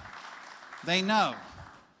know. They know.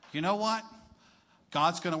 You know what?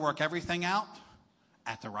 God's going to work everything out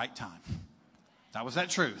at the right time. That was that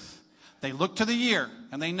truth. They look to the year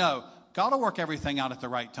and they know God will work everything out at the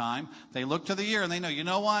right time. They look to the year and they know, you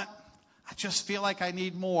know what? I just feel like I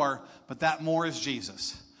need more, but that more is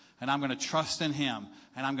Jesus. And I'm going to trust in him,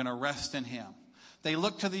 and I'm going to rest in him. They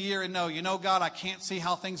look to the year and know, you know, God, I can't see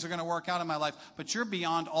how things are going to work out in my life, but you're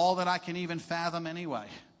beyond all that I can even fathom anyway.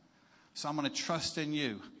 So I'm going to trust in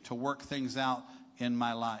you to work things out in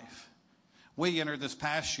my life. We entered this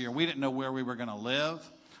past year. We didn't know where we were going to live.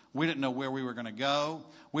 We didn't know where we were going to go.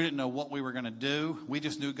 We didn't know what we were going to do. We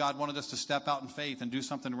just knew God wanted us to step out in faith and do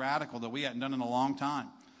something radical that we hadn't done in a long time.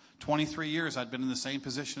 23 years I'd been in the same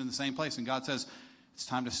position in the same place, and God says, it's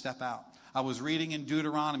time to step out. I was reading in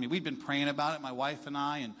Deuteronomy. We'd been praying about it, my wife and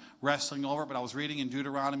I, and wrestling over it, but I was reading in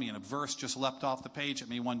Deuteronomy, and a verse just leapt off the page at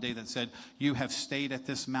me one day that said, you have stayed at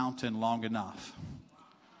this mountain long enough.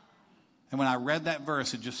 And when I read that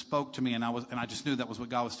verse, it just spoke to me, and I just knew that was what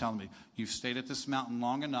God was telling me. You've stayed at this mountain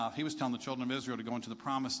long enough. He was telling the children of Israel to go into the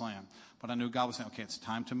promised land. But I knew God was saying, okay, it's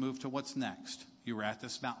time to move to what's next. You were at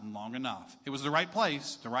this mountain long enough. It was the right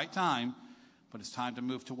place, the right time, but it's time to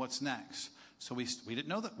move to what's next. So we didn't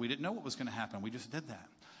know that. We didn't know what was going to happen. We just did that.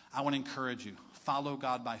 I want to encourage you. Follow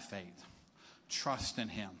God by faith. Trust in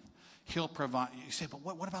him. He'll provide. You say, but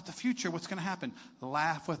what about the future? What's going to happen?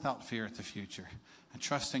 Laugh without fear at the future. And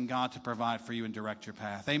trust in God to provide for you and direct your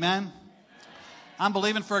path. Amen? I'm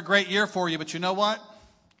believing for a great year for you, but you know what?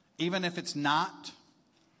 Even if it's not,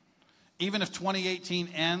 even if 2018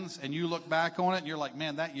 ends and you look back on it and you're like,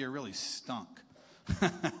 man, that year really stunk.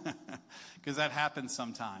 Because that happens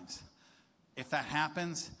sometimes. If that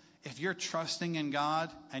happens, if you're trusting in God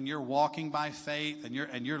and you're walking by faith and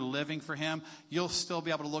you're living for him, you'll still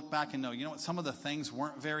be able to look back and know, you know what, some of the things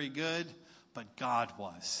weren't very good, but God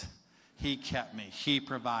was. He kept me. He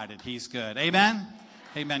provided. He's good. Amen?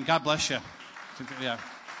 Amen. God bless you. Yeah.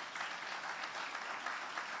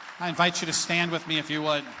 I invite you to stand with me if you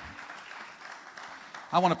would.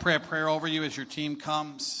 I want to pray a prayer over you as your team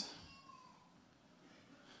comes.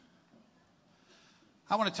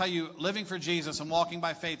 I want to tell you, living for Jesus and walking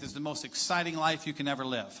by faith is the most exciting life you can ever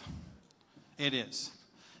live. It is.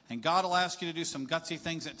 And God will ask you to do some gutsy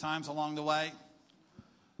things at times along the way.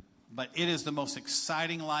 But it is the most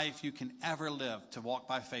exciting life you can ever live, to walk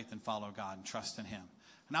by faith and follow God and trust in him.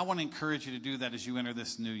 And I want to encourage you to do that as you enter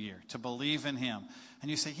this new year, to believe in him. And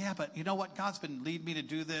you say, yeah, but you know what? God's been leading me to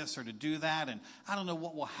do this or to do that, and I don't know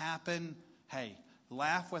what will happen. Hey,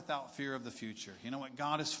 laugh without fear of the future. You know what?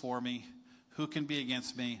 God is for me. Who can be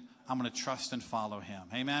against me? I'm going to trust and follow him.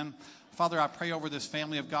 Amen. Father, I pray over this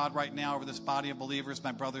family of God right now, over this body of believers,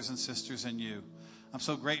 my brothers and sisters in you. I'm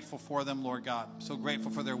so grateful for them, Lord God. I'm so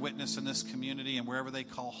grateful for their witness in this community and wherever they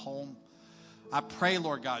call home. I pray,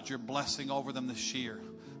 Lord God, your blessing over them this year.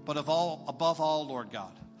 But above all, Lord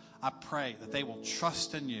God, I pray that they will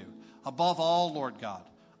trust in you. Above all, Lord God,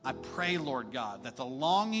 I pray, Lord God, that the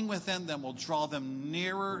longing within them will draw them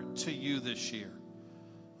nearer to you this year.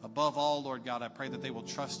 Above all, Lord God, I pray that they will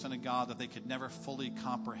trust in a God that they could never fully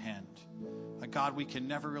comprehend. A God we can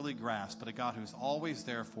never really grasp, but a God who's always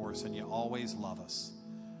there for us and you always love us.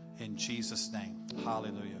 In Jesus' name,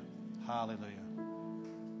 hallelujah. Hallelujah.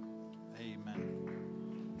 Amen.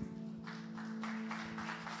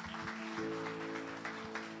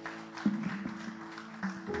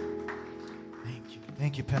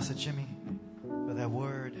 Thank you, Pastor Jimmy, for that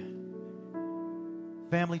word.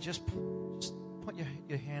 Family, just put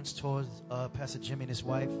your hands towards Pastor Jimmy and his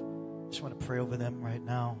wife. Just want to pray over them right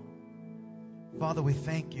now. Father, we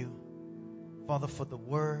thank you, Father, for the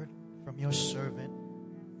word from your servant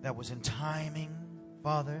that was in timing,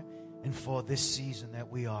 Father, and for this season that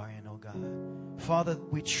we are in, oh God. Father,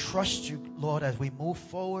 we trust you, Lord, as we move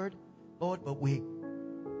forward, Lord, but we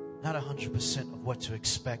not 100% of what to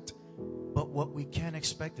expect. But what we can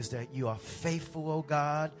expect is that you are faithful, oh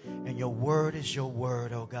God, and your word is your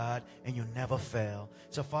word, oh God, and you never fail.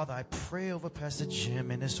 So, Father, I pray over Pastor Jim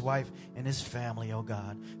and his wife and his family, oh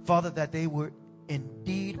God. Father, that they would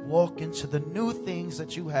indeed walk into the new things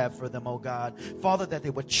that you have for them, oh God. Father, that they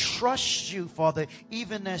would trust you, Father,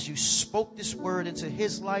 even as you spoke this word into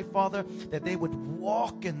his life, Father, that they would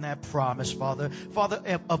walk in that promise, Father. Father,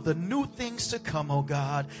 of the new things to come, oh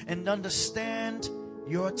God, and understand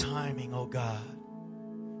your timing, oh God.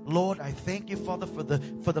 Lord, I thank you, Father, for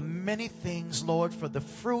the many things, Lord, for the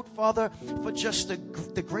fruit, Father, for just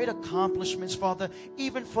the great accomplishments, Father,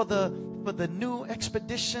 even for the new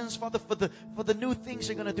expeditions, Father, for the new things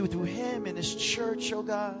you're going to do through him and his church, oh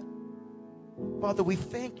God. Father, we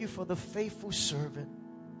thank you for the faithful servant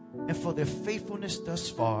and for their faithfulness thus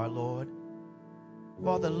far, Lord.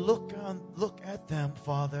 Father, look at them,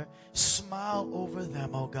 Father. Smile over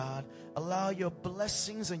them, oh God. Allow your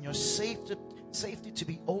blessings and your safety to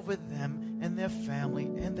be over them and their family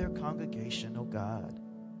and their congregation, oh God.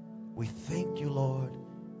 We thank you, Lord.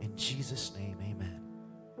 In Jesus' name, amen.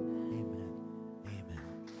 Amen.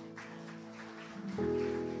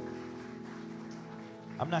 Amen.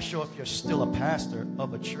 I'm not sure if you're still a pastor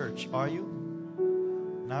of a church. Are you?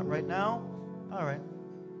 Not right now? All right.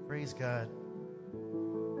 Praise God.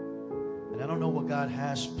 And I don't know what God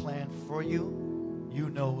has planned for you. You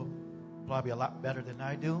know probably a lot better than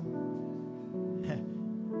I do.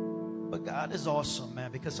 But God is awesome,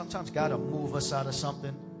 man, because sometimes God will move us out of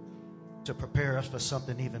something to prepare us for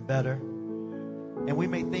something even better. And we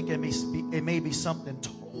may think it may be something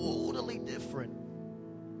totally different.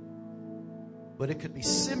 But it could be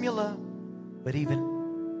similar, but even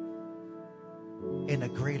in a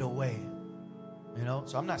greater way. You know?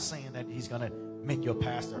 So I'm not saying that he's going to make you a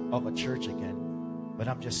pastor of a church again. But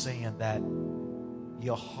I'm just saying that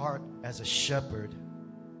your heart as a shepherd,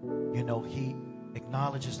 you know, he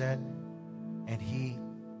acknowledges that, and he,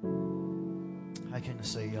 how can I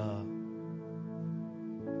say, I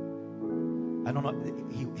don't know,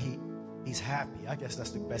 he's happy. I guess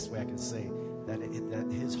that's the best way I can say that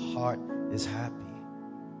his heart is happy.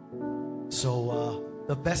 So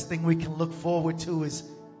the best thing we can look forward to is,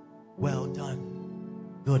 well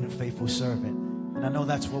done, good and faithful servant. And I know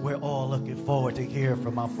that's what we're all looking forward to hear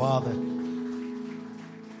from our Father.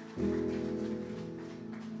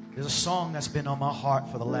 There's a song that's been on my heart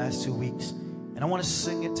for the last 2 weeks, and I want to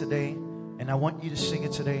sing it today, and I want you to sing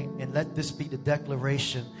it today, and let this be the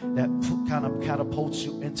declaration that kind of catapults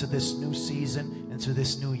you into this new season, into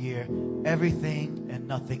this new year. Everything and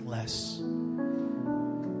nothing less.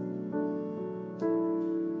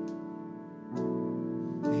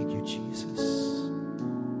 Thank you, Jesus.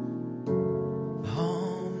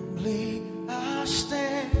 Humbly I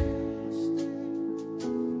stand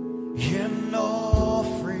in awe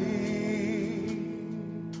free.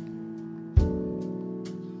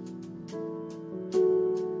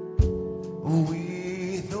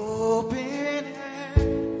 With open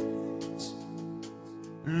hands,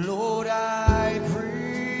 Lord, I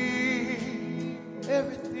pray.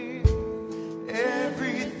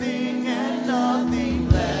 Everything and nothing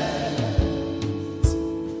less.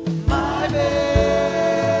 My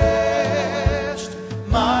best,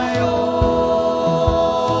 my all.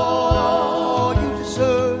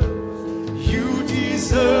 You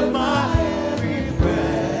deserve my every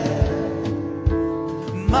breath.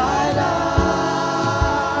 My life,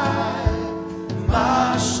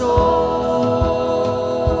 my soul.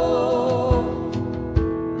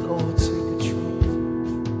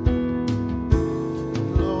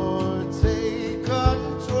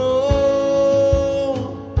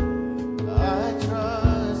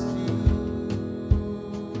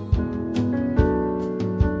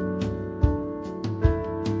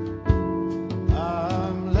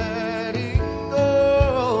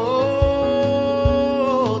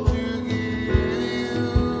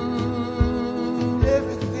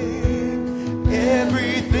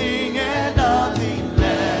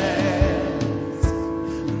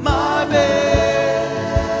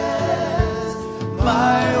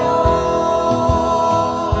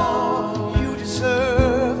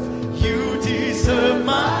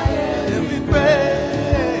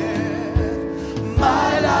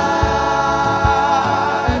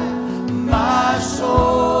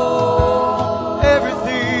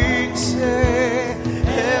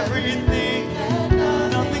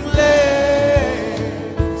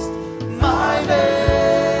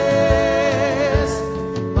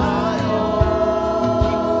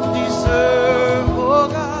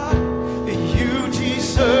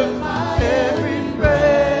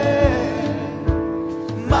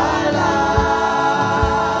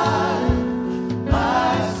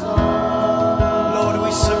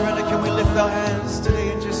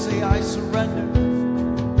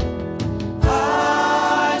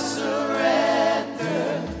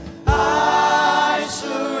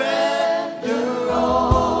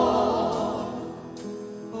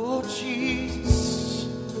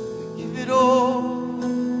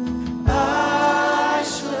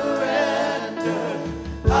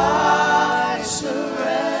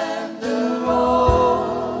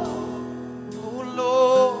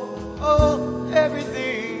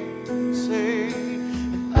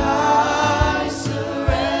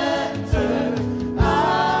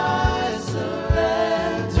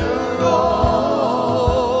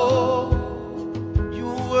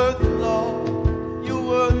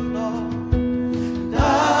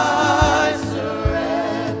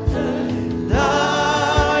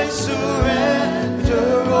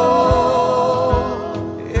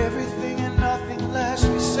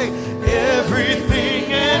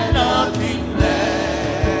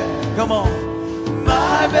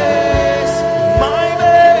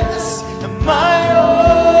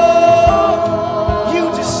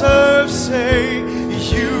 say,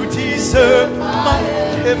 you deserve my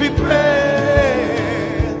every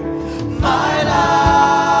breath, my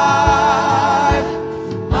life,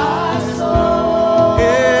 my soul,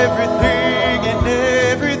 everything and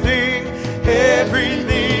everything,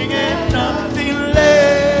 everything and nothing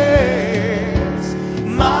less,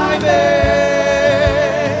 my best,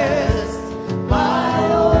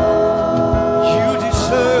 my all. You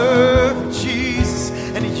deserve Jesus,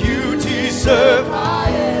 and you deserve my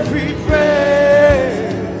every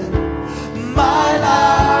breath, my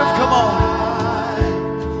life, come on,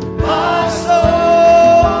 my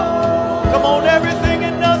soul, come on, everything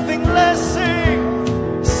and nothing less, sing,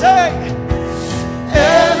 say,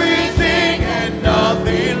 everything and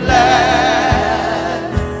nothing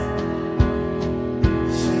less,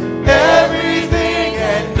 everything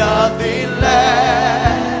and nothing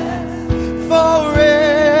less,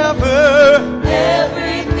 forever,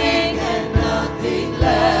 everything and nothing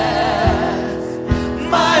less,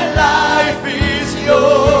 my life is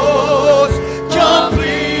yours,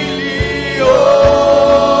 completely yours.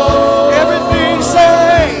 Everything,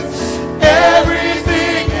 say,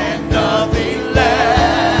 everything and nothing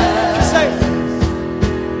less. Say,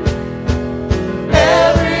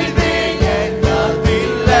 everything and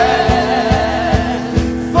nothing less,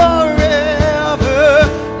 forever,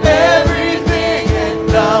 everything and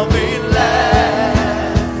nothing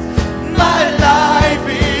less, my life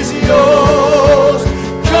is yours,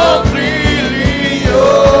 completely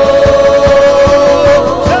yours.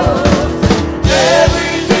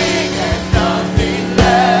 Everything and nothing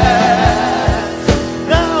less,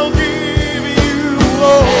 I'll give you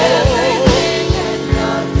all. Everything and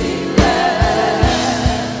nothing less,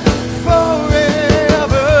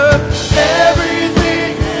 forever,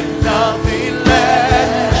 everything and nothing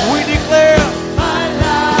less. We declare my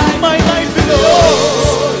life is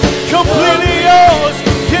yours, completely yours.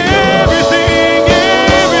 Everything,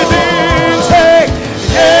 everything, say,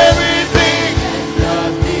 everything and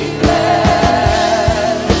nothing less,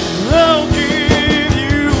 I'll give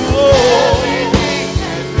you all. Everything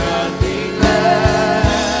and nothing less,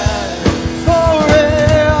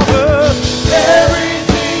 forever,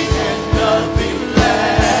 everything and nothing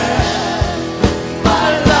less, my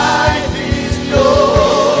life is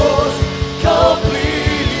yours,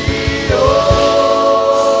 completely yours.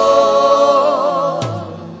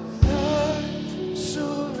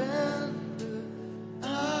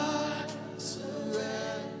 I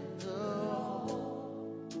surrender all.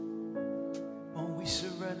 Oh, we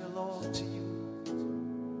surrender, Lord, to you.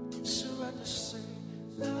 Surrender, say,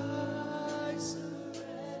 I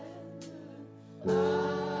surrender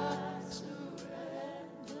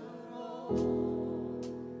all.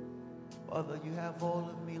 Father, you have all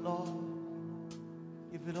of me, Lord.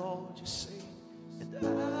 Give it all, just say, and I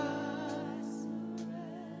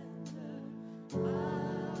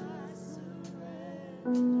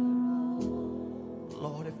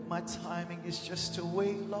Lord, if my timing is just to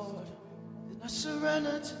wait, Lord, then I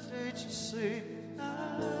surrender today. Just say, I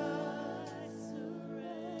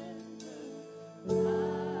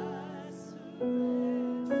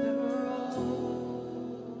surrender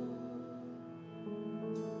all.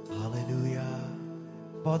 Hallelujah.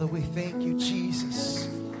 Father, we thank you, Jesus.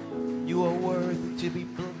 You are worthy to be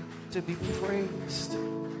praised.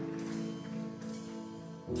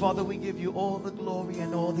 Father, we give you all the glory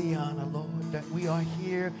and all the honor, Lord, that we are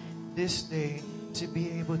here this day to be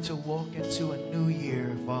able to walk into a new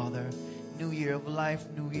year, Father. New year of life,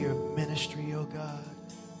 new year of ministry, oh God.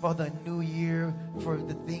 Father, a new year for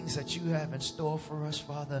the things that you have in store for us,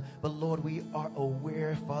 Father. But Lord, we are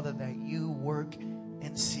aware, Father, that you work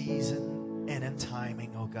in season and in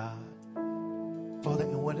timing, oh God. Father,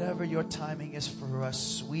 in whatever your timing is for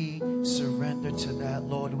us, we surrender to that,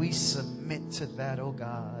 Lord. We submit to that, oh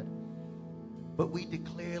God. But we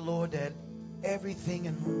declare, Lord, that everything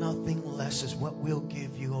and nothing less is what we'll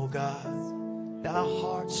give you, oh God. Our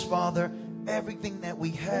hearts, Father, everything that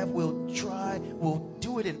we have, we'll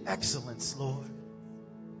do it in excellence, Lord.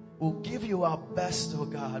 We'll give you our best, oh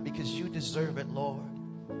God, because you deserve it, Lord.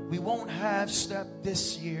 We won't half step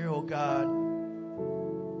this year, oh God,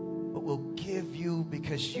 but we'll give you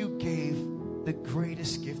because you gave the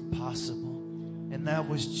greatest gift possible, and that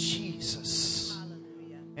was Jesus.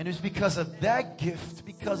 And it's because of that gift,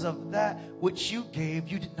 because of that which you gave,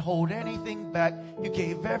 you didn't hold anything back. You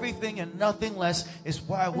gave everything and nothing less, is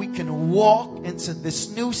why we can walk into this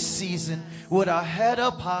new season with our head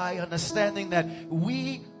up high, understanding that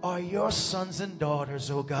we are your sons and daughters,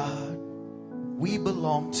 oh God. We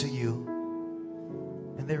belong to you.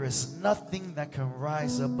 And there is nothing that can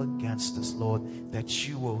rise up against us, Lord, that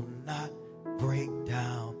you will not break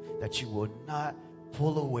down, that you will not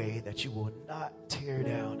pull away, that you will not tear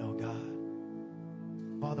down, oh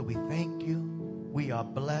God. Father, we thank you. We are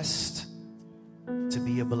blessed to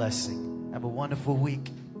be a blessing. Have a wonderful week.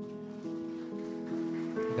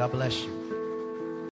 God bless you.